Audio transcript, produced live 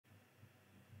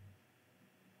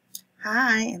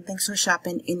Hi, and thanks for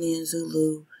shopping Indian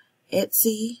Zulu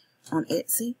Etsy on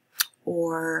Etsy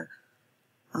or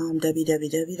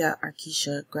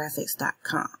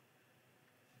www.arkishagraphics.com.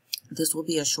 This will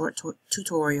be a short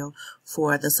tutorial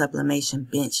for the Sublimation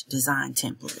bench design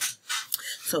template.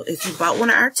 So if you bought one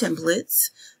of our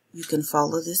templates, you can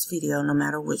follow this video no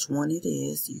matter which one it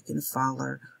is. You can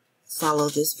follow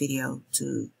this video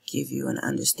to give you an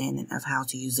understanding of how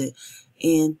to use it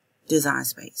in Design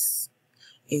Space.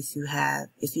 If you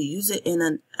use it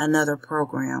in another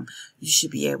program, you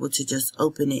should be able to just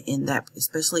open it in that,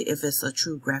 especially if it's a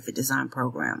true graphic design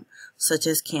program, such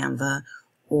as Canva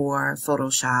or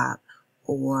Photoshop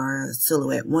or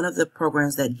Silhouette. One of the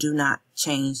programs that do not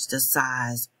change the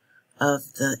size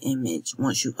of the image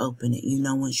once you open it. You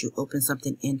know, once you open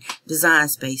something in Design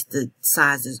Space, the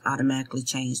sizes automatically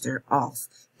change. They're off.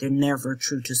 They're never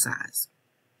true to size.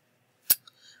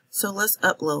 So let's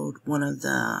upload one of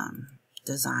the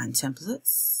design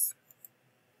templates.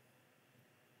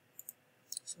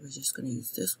 So we're just going to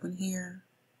use this one here,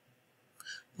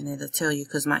 and it'll tell you,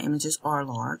 because my images are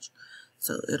large,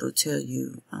 so it'll tell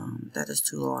you that it's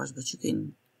too large, but you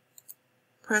can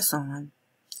press on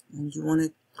and you want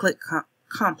to click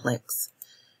complex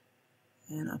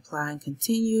and apply and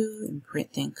continue and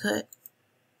print then cut,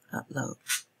 upload.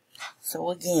 So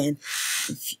again,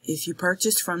 if you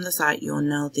purchase from the site, you'll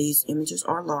know these images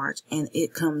are large, and they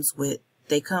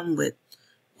come with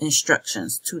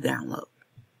instructions to download.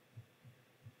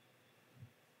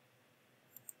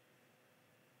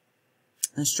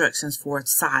 Instructions for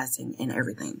sizing and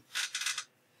everything.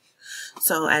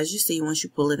 So as you see, once you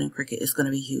pull it in Cricut, it's going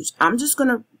to be huge. I'm just going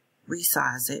to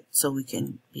resize it so we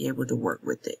can be able to work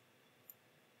with it.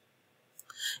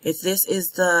 If this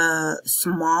is the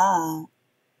small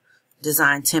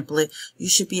design template, you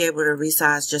should be able to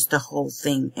resize just the whole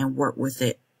thing and work with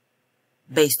it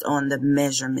based on the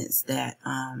measurements that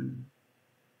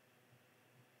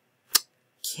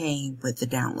came with the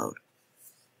download.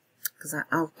 Because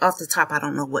off the top, I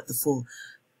don't know what the full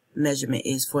measurement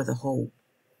is for the whole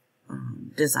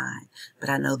design. But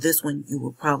I know this one you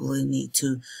will probably need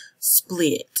to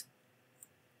split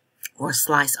or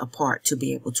slice apart to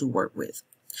be able to work with.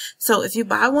 So if you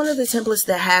buy one of the templates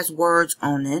that has words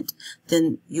on it,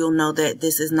 then you'll know that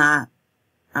this is not,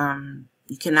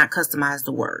 you cannot customize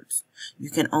the words.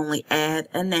 You can only add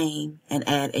a name and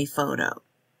add a photo.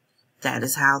 That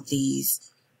is how these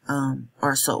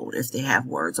are sold. If they have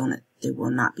words on it, they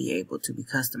will not be able to be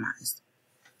customized.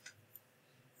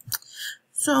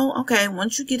 So, okay,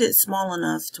 once you get it small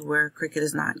enough to where Cricut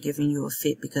is not giving you a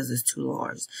fit because it's too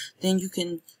large, then you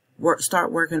can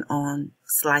start working on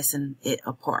slicing it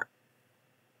apart.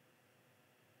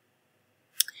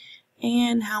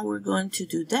 And how we're going to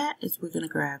do that is we're going to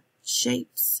grab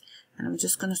shapes, and I'm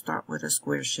just going to start with a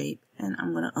square shape, and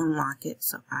I'm going to unlock it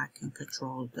so I can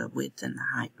control the width and the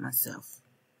height myself.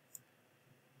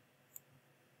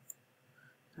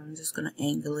 I'm just going to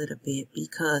angle it a bit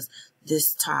because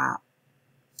this top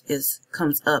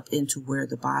comes up into where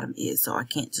the bottom is, so I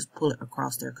can't just pull it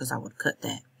across there because I would cut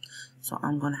that. So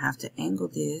I'm going to have to angle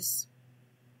this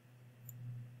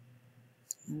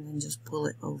and then just pull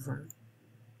it over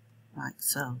like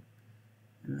so,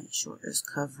 and make sure it's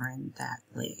covering that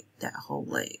leg, that whole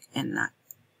leg, and not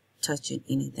touching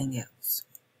anything else.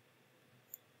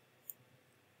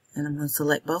 And I'm going to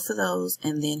select both of those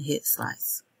and then hit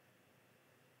slice.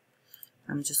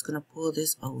 I'm just going to pull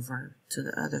this over to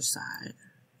the other side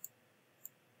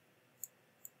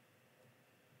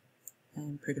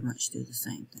and pretty much do the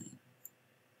same thing.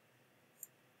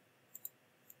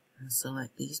 And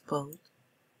select these both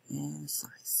and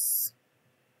slice.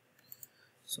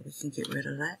 So we can get rid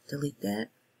of that, delete that,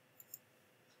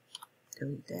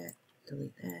 delete that,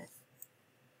 delete that.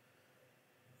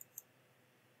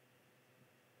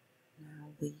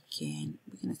 Now we can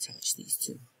attach these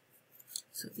two.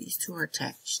 So these two are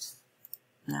attached.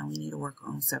 Now we need to work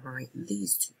on separating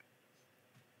these two.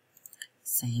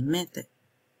 Same method.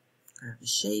 Grab a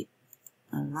shape,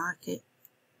 unlock it.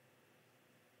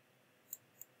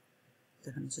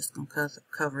 Then I'm just going to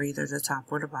cover either the top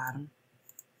or the bottom.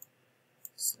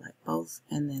 Select both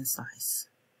and then slice.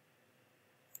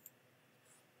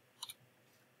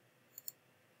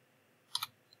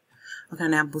 Okay,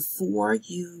 now before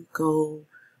you go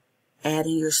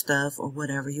adding your stuff or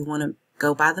whatever, you want to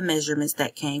go by the measurements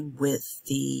that came with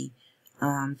the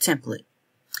template.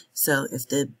 So if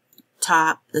the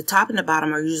top and the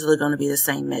bottom are usually going to be the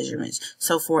same measurements.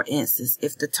 So for instance,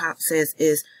 if the top says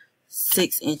is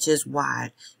 6 inches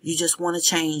wide, you just want to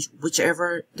change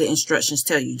whichever the instructions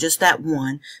tell you, just that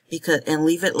one, and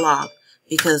leave it locked,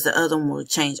 because the other one will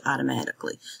change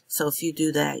automatically. So if you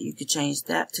do that, you could change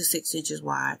that to 6 inches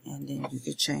wide, and then you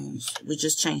could change, we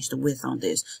just change the width on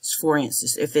this. It's 4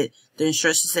 inches. If the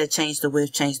instructions said change the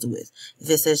width, change the width. If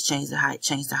it says change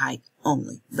the height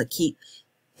only, but keep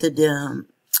the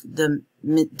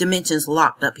dimensions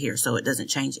locked up here so it doesn't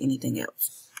change anything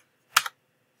else.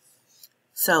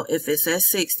 So if it says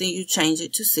 6, then you change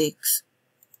it to 6.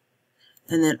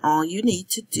 And then all you need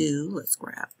to do, let's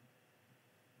grab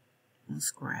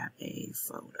a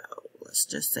photo. Let's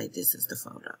just say this is the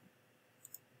photo.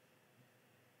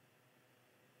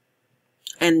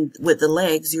 And with the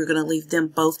legs, you're going to leave them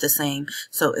both the same.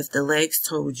 So if the legs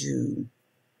told you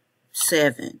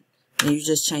 7, then you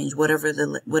just change whatever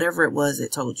it was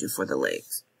it told you for the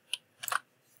legs.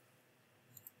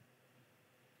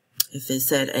 If it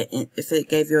said, if it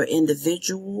gave you an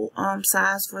individual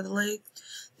size for the leg,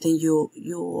 then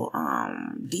you'll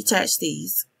detach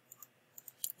these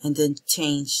and then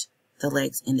change the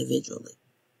legs individually.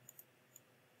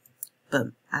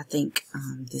 But I think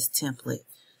this template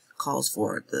calls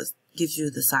for gives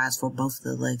you the size for both of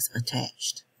the legs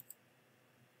attached.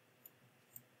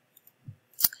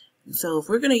 So if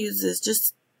we're going to use this,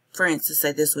 just for instance,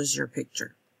 say this was your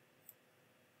picture.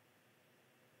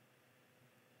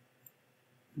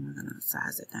 We're going to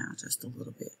size it down just a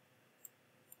little bit.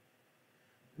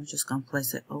 We're just going to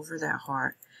place it over that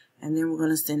heart, and then we're going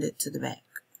to send it to the back.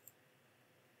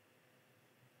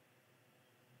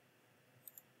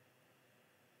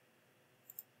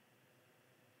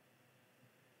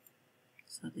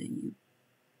 So then you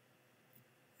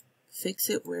fix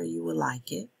it where you would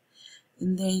like it,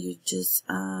 and then you just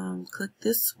click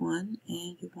this one,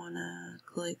 and you want to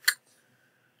click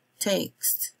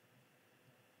text.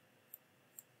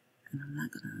 And I'm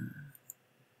not going to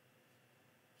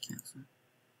cancel.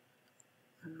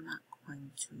 I'm not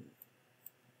going to,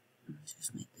 let me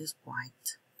just make this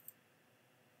white.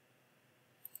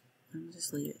 I'm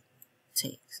just leave it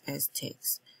text as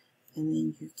text. And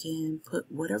then you can put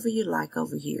whatever you like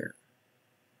over here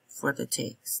for the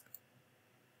text.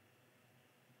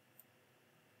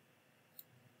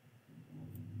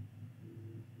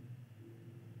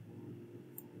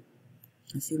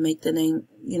 If you make the name,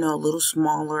 you know, a little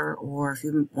smaller, or if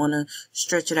you want to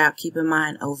stretch it out, keep in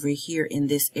mind over here in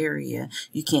this area,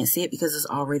 you can't see it because it's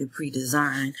already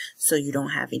pre-designed, so you don't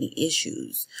have any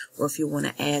issues. Or if you want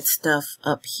to add stuff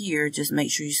up here, just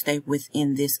make sure you stay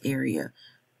within this area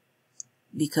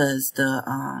because the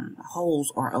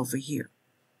holes are over here.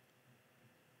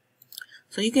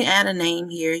 So you can add a name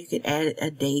here. You can add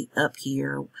a date up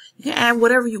here. You can add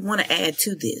whatever you want to add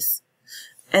to this.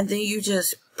 And then you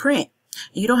just print.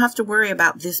 You don't have to worry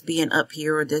about this being up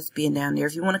here or this being down there.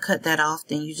 If you want to cut that off,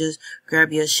 then you just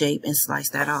grab your shape and slice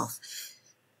that off.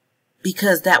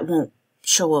 Because that won't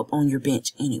show up on your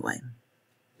bench anyway.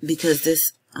 Because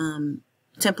this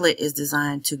template is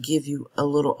designed to give you a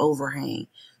little overhang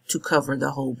to cover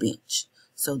the whole bench.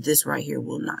 So this right here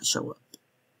will not show up.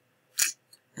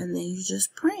 And then you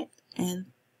just print. And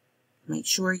make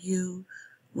sure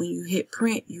when you hit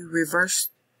print, you reverse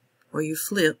or you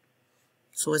flip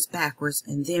so it's backwards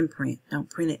and then print. Don't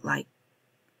print it like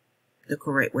the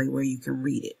correct way where you can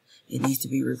read it. It needs to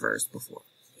be reversed before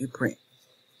you print.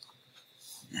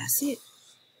 That's it.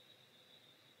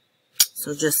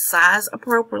 So just size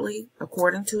appropriately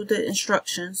according to the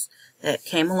instructions that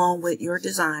came along with your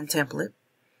design template.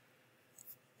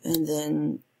 And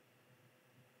then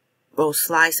both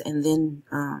slice and then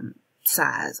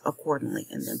size accordingly.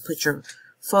 And then put your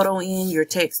photo in, your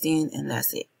text in, and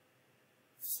that's it.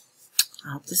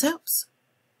 I hope this helps.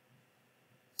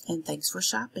 And thanks for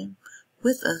shopping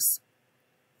with us.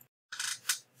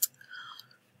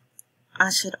 I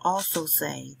should also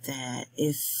say that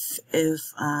if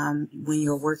when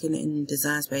you're working in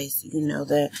Design Space, you know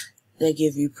that they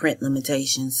give you print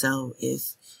limitations. So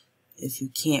if you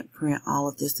can't print all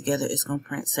of this together, it's going to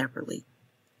print separately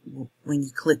when you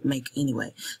click make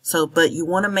anyway. So, but you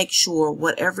want to make sure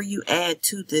whatever you add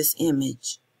to this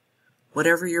image,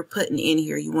 whatever you're putting in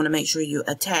here, you want to make sure you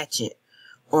attach it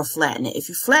or flatten it. If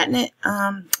you flatten it,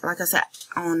 like I said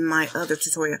on my other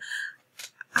tutorial,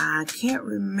 I can't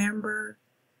remember.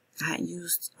 I hadn't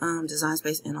used Design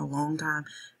Space in a long time,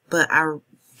 but I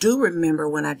do remember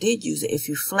when I did use it, if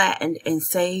you flattened and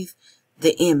save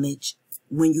the image,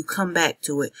 when you come back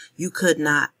to it, you could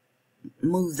not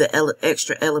move the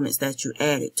extra elements that you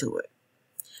added to it.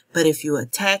 But if you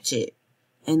attach it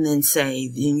and then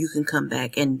save, then you can come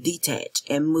back and detach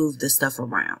and move the stuff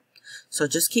around. So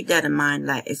just keep that in mind,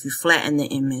 like if you flatten the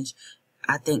image,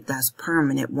 I think that's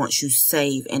permanent once you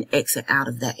save and exit out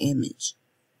of that image.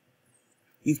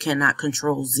 You cannot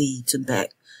Control Z to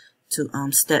back to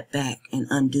step back and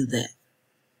undo that,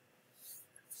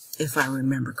 if I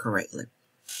remember correctly.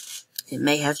 It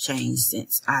may have changed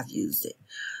since I've used it,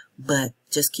 but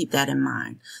just keep that in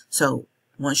mind. So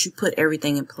once you put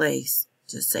everything in place,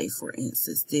 just say for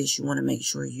instance this, you want to make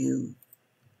sure you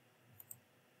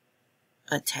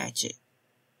attach it.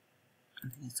 I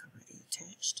think it's already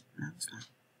attached. No, it's not.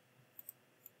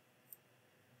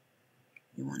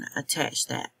 You want to attach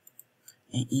that.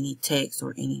 And any text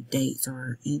or any dates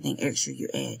or anything extra you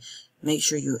add, make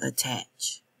sure you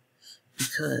attach.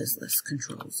 Because, let's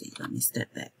Control Z. Let me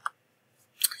step back.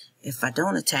 If I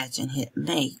don't attach and hit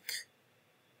make,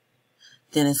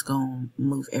 then it's going to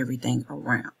move everything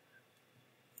around.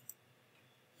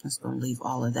 It's going to leave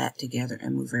all of that together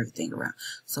and move everything around.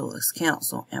 So let's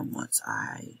cancel. And once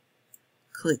I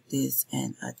click this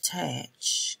and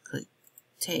attach, click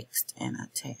text and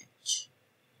attach.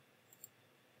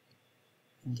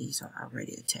 And these are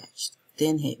already attached.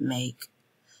 Then hit make.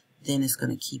 Then it's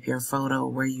going to keep your photo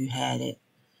where you had it.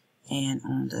 And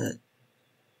on the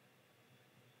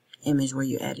image where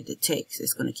you added the text,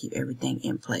 it's going to keep everything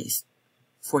in place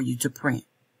for you to print.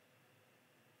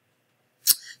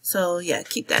 So yeah,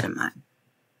 keep that in mind.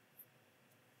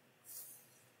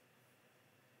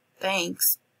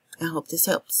 Thanks. I hope this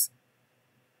helps.